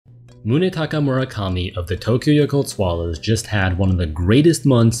Munetaka Murakami of the Tokyo Yakult Swallows just had one of the greatest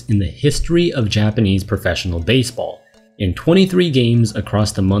months in the history of Japanese professional baseball. In 23 games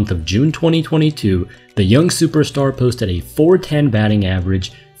across the month of June 2022, the young superstar posted a .410 batting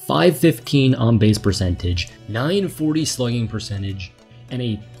average, .515 on-base percentage, .940 slugging percentage, and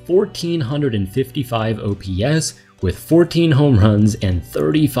a 1455 OPS with 14 home runs and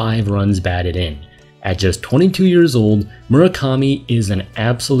 35 runs batted in. At just 22 years old, Murakami is an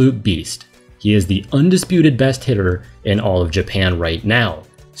absolute beast. He is the undisputed best hitter in all of Japan right now.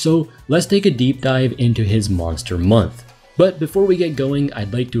 So let's take a deep dive into his monster month. But before we get going,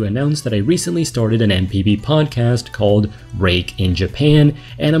 I'd like to announce that I recently started an MPB podcast called Rake in Japan,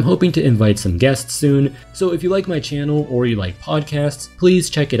 and I'm hoping to invite some guests soon. So if you like my channel or you like podcasts,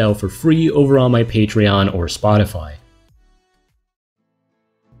 please check it out for free over on my Patreon or Spotify.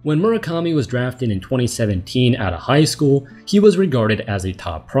 When Murakami was drafted in 2017 out of high school, he was regarded as a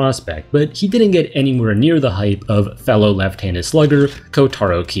top prospect, but he didn't get anywhere near the hype of fellow left-handed slugger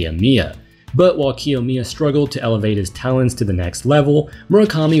Kotaro Kiyomiya. But while Kiyomiya struggled to elevate his talents to the next level,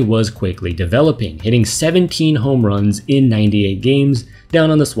 Murakami was quickly developing, hitting 17 home runs in 98 games down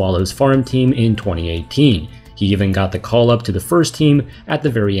on the Swallows farm team in 2018. He even got the call up to the first team at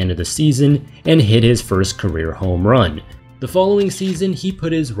the very end of the season and hit his first career home run. The following season, he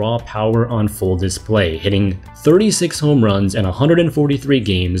put his raw power on full display, hitting 36 home runs in 143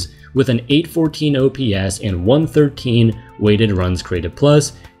 games with an .814 OPS and 113 weighted runs created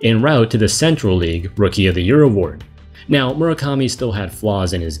plus en route to the Central League Rookie of the Year award. Now, Murakami still had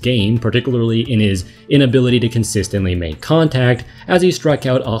flaws in his game, particularly in his inability to consistently make contact, as he struck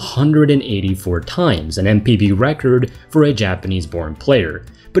out 184 times, an MPB record for a Japanese-born player.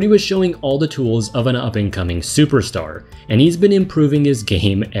 But he was showing all the tools of an up-and-coming superstar, and he's been improving his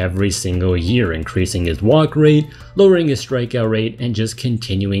game every single year, increasing his walk rate, lowering his strikeout rate, and just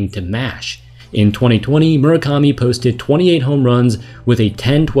continuing to mash. In 2020, Murakami posted 28 home runs with a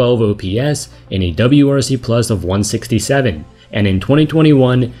 .1012 OPS and a WRC plus of 167. And in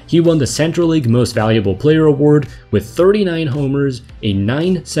 2021, he won the Central League Most Valuable Player Award with 39 homers, a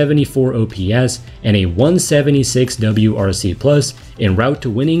 .974 OPS, and a 176 WRC plus en route to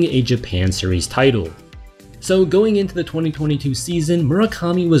winning a Japan Series title. So going into the 2022 season,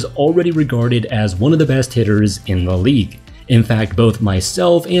 Murakami was already regarded as one of the best hitters in the league. In fact, both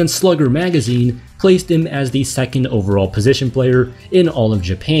myself and Slugger magazine placed him as the second overall position player in all of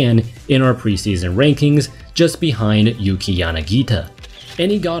Japan in our preseason rankings, just behind Yuki Yanagita.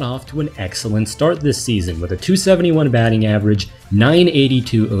 And he got off to an excellent start this season with a .271 batting average,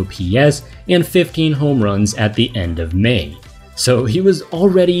 .982 OPS, and 15 home runs at the end of May. So he was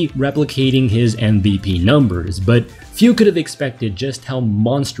already replicating his MVP numbers, but few could have expected just how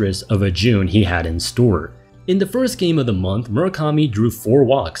monstrous of a June he had in store. In the first game of the month, Murakami drew 4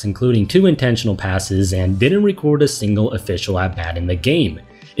 walks, including 2 intentional passes, and didn't record a single official at-bat in the game.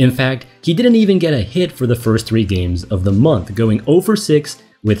 In fact, he didn't even get a hit for the first 3 games of the month, going 0 for 6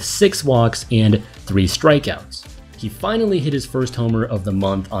 with 6 walks and 3 strikeouts. He finally hit his first homer of the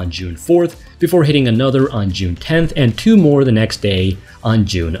month on June 4th, before hitting another on June 10th and 2 more the next day on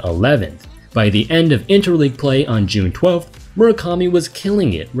June 11th. By the end of interleague play on June 12th, Murakami was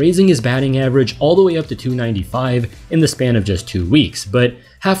killing it, raising his batting average all the way up to .295 in the span of just 2 weeks, but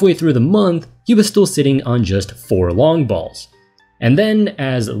halfway through the month, he was still sitting on just 4 long balls. And then,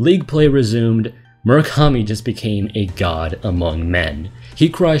 as league play resumed, Murakami just became a god among men. He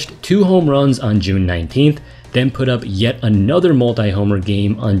crushed 2 home runs on June 19th, then put up yet another multi-homer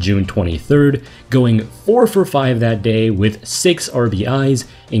game on June 23rd, going 4 for 5 that day with 6 RBIs,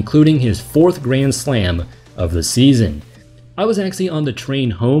 including his 4th grand slam of the season. I was actually on the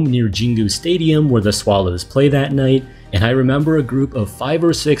train home near Jingu Stadium where the Swallows play that night, and I remember a group of 5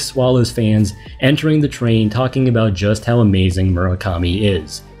 or 6 Swallows fans entering the train talking about just how amazing Murakami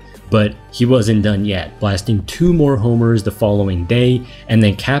is. But he wasn't done yet, blasting 2 more homers the following day, and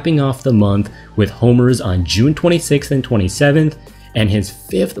then capping off the month with homers on June 26th and 27th, and his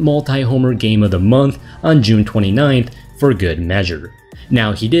 5th multi-homer game of the month on June 29th for good measure.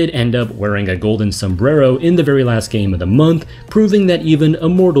 Now, he did end up wearing a golden sombrero in the very last game of the month, proving that even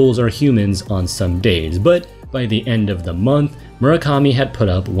immortals are humans on some days, but by the end of the month, Murakami had put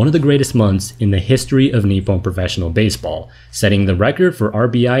up one of the greatest months in the history of Nippon professional baseball, setting the record for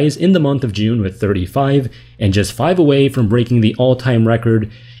RBIs in the month of June with 35, and just 5 away from breaking the all-time record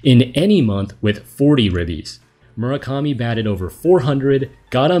in any month with 40 ribbies. Murakami batted over .400,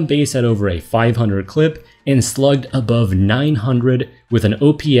 got on base at over a .500 clip, and slugged above .900 with an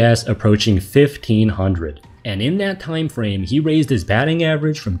OPS approaching .1500. And in that time frame, he raised his batting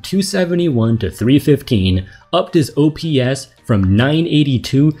average from 271 to 315, upped his OPS from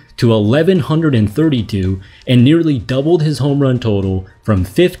 982 to 1132, and nearly doubled his home run total from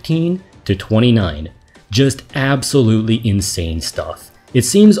 15 to 29. Just absolutely insane stuff. It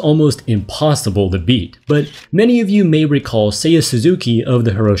seems almost impossible to beat, but many of you may recall Seiya Suzuki of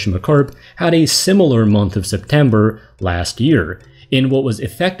the Hiroshima Carp had a similar month of September last year. In what was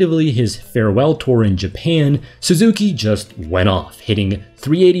effectively his farewell tour in Japan, Suzuki just went off, hitting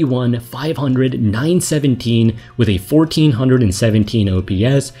 381, 500, 917 with a 1417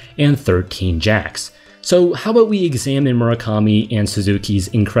 OPS and 13 jacks. So how about we examine Murakami and Suzuki's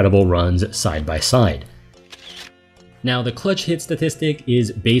incredible runs side by side? Now, the clutch hit statistic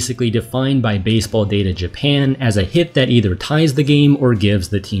is basically defined by Baseball Data Japan as a hit that either ties the game or gives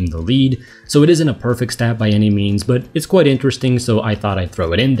the team the lead, so it isn't a perfect stat by any means, but it's quite interesting, so I thought I'd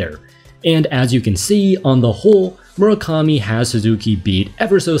throw it in there. And as you can see, on the whole, Murakami has Suzuki beat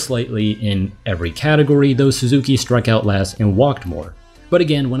ever so slightly in every category, though Suzuki struck out less and walked more. But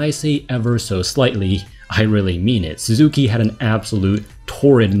again, when I say ever so slightly, I really mean it. Suzuki had an absolute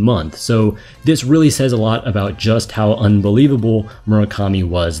torrid month, so this really says a lot about just how unbelievable Murakami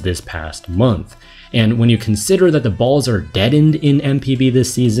was this past month. And when you consider that the balls are deadened in MPB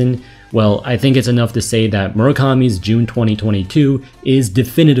this season, well, I think it's enough to say that Murakami's June 2022 is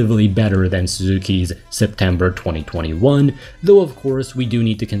definitively better than Suzuki's September 2021, though of course we do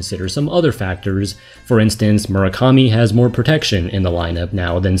need to consider some other factors. For instance, Murakami has more protection in the lineup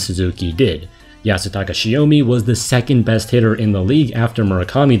now than Suzuki did. Yasutaka Shiomi was the second best hitter in the league after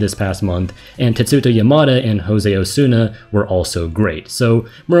Murakami this past month, and Tetsuto Yamada and Jose Osuna were also great, so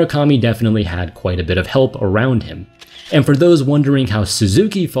Murakami definitely had quite a bit of help around him. And for those wondering how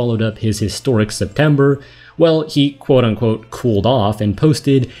Suzuki followed up his historic September, well, he quote-unquote cooled off and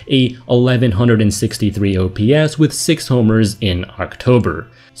posted a 1163 OPS with 6 homers in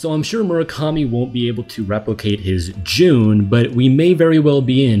October. So I'm sure Murakami won't be able to replicate his June, but we may very well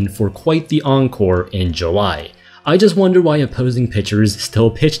be in for quite the encore in July. I just wonder why opposing pitchers still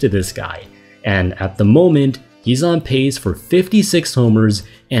pitch to this guy. And at the moment, he's on pace for 56 homers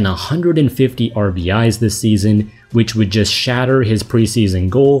and 150 RBIs this season, which would just shatter his preseason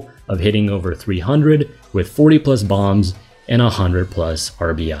goal of hitting over 300 with 40 plus bombs and 100 plus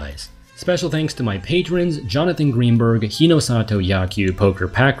RBIs. Special thanks to my patrons, Jonathan Greenberg, Hinosato Yakyu, Poker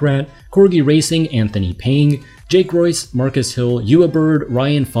Packrat, Corgi Racing, Anthony Payne, Jake Royce, Marcus Hill, Yua Bird,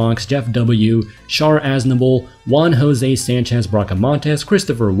 Ryan Fox, Jeff W., Shar Aznable, Juan Jose Sanchez Bracamontes,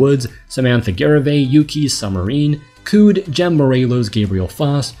 Christopher Woods, Samantha Garavay, Yuki Submarine, Kood, Jem Morelos, Gabriel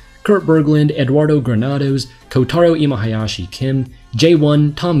Foss, Kurt Berglund, Eduardo Granados, Kotaro Imahayashi Kim,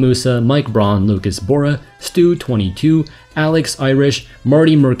 J1, Tom Musa, Mike Braun, Lucas Bora, Stu22, Alex Irish,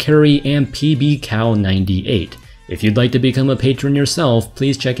 Marty Mercuri, and PB Cal 98. If you'd like to become a patron yourself,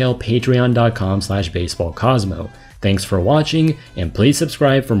 please check out patreon.com/baseballcosmo. Thanks for watching, and please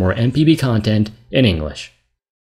subscribe for more MPB content in English.